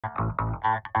Hello,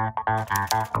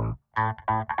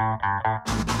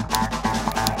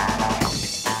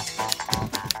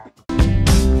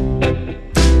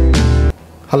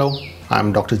 I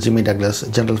am Dr. Jimmy Douglas,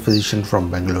 General Physician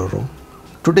from Bengaluru.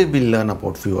 Today we'll learn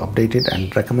about few updated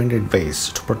and recommended ways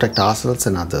to protect ourselves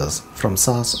and others from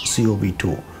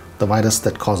SARS-CoV-2, the virus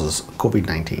that causes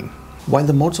COVID-19. While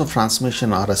the modes of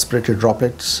transmission are respiratory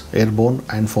droplets, airborne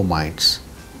and fomites,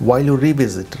 while you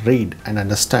revisit, read and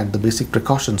understand the basic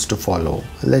precautions to follow,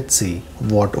 let's see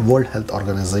what World Health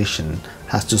Organization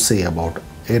has to say about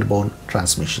airborne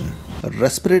transmission.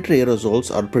 Respiratory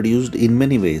aerosols are produced in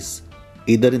many ways,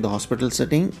 either in the hospital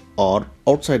setting or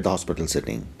outside the hospital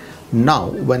setting. Now,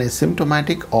 when a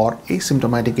symptomatic or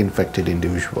asymptomatic infected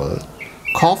individual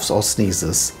coughs or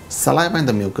sneezes, saliva and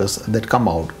the mucus that come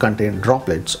out contain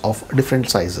droplets of different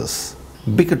sizes.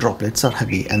 Bigger droplets are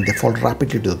heavy and they fall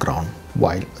rapidly to the ground,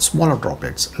 while smaller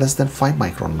droplets, less than 5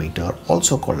 micron,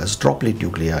 also called as droplet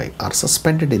nuclei, are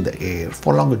suspended in the air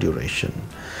for longer duration.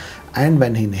 And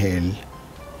when inhaled,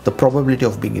 the probability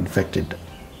of being infected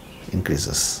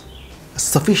increases. A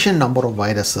sufficient number of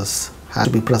viruses has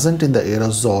to be present in the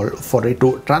aerosol for it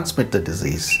to transmit the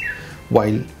disease.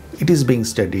 While it is being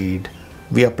studied,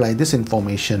 we apply this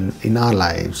information in our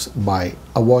lives by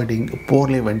avoiding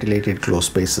poorly ventilated closed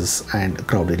spaces and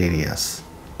crowded areas.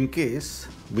 In case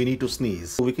we need to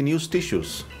sneeze, we can use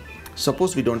tissues.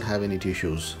 Suppose we don't have any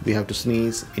tissues, we have to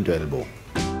sneeze into elbow.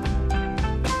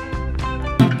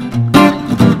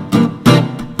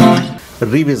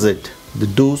 Revisit the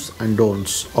do's and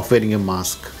don'ts of wearing a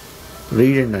mask.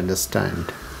 Read and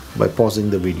understand by pausing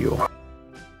the video.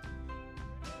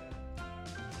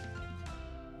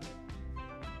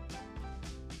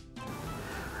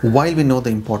 While we know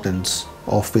the importance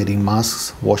of wearing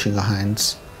masks, washing our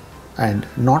hands, and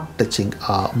not touching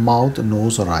our mouth,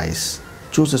 nose or eyes,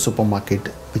 choose a supermarket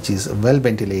which is well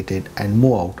ventilated and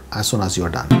move out as soon as you are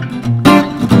done.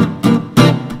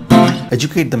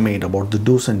 Educate the maid about the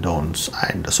do's and don'ts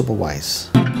and supervise.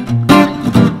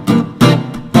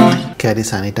 Carry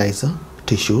sanitizer,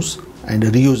 tissues and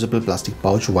a reusable plastic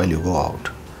pouch while you go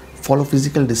out. Follow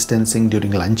physical distancing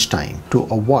during lunchtime to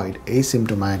avoid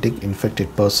asymptomatic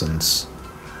infected persons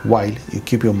while you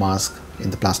keep your mask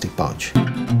in the plastic pouch.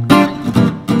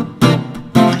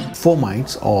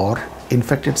 Fomites or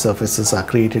infected surfaces are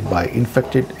created by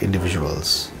infected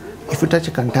individuals. If you touch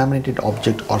a contaminated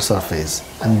object or surface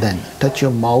and then touch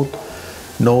your mouth,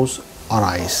 nose or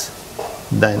eyes,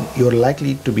 then you are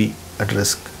likely to be at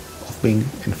risk of being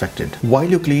infected. While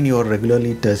you clean your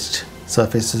regularly touched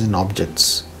surfaces and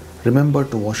objects, remember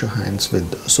to wash your hands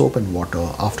with soap and water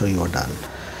after you are done.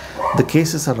 The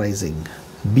cases are rising.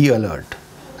 Be alert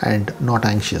and not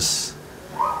anxious.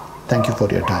 Thank you for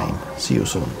your time. See you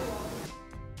soon.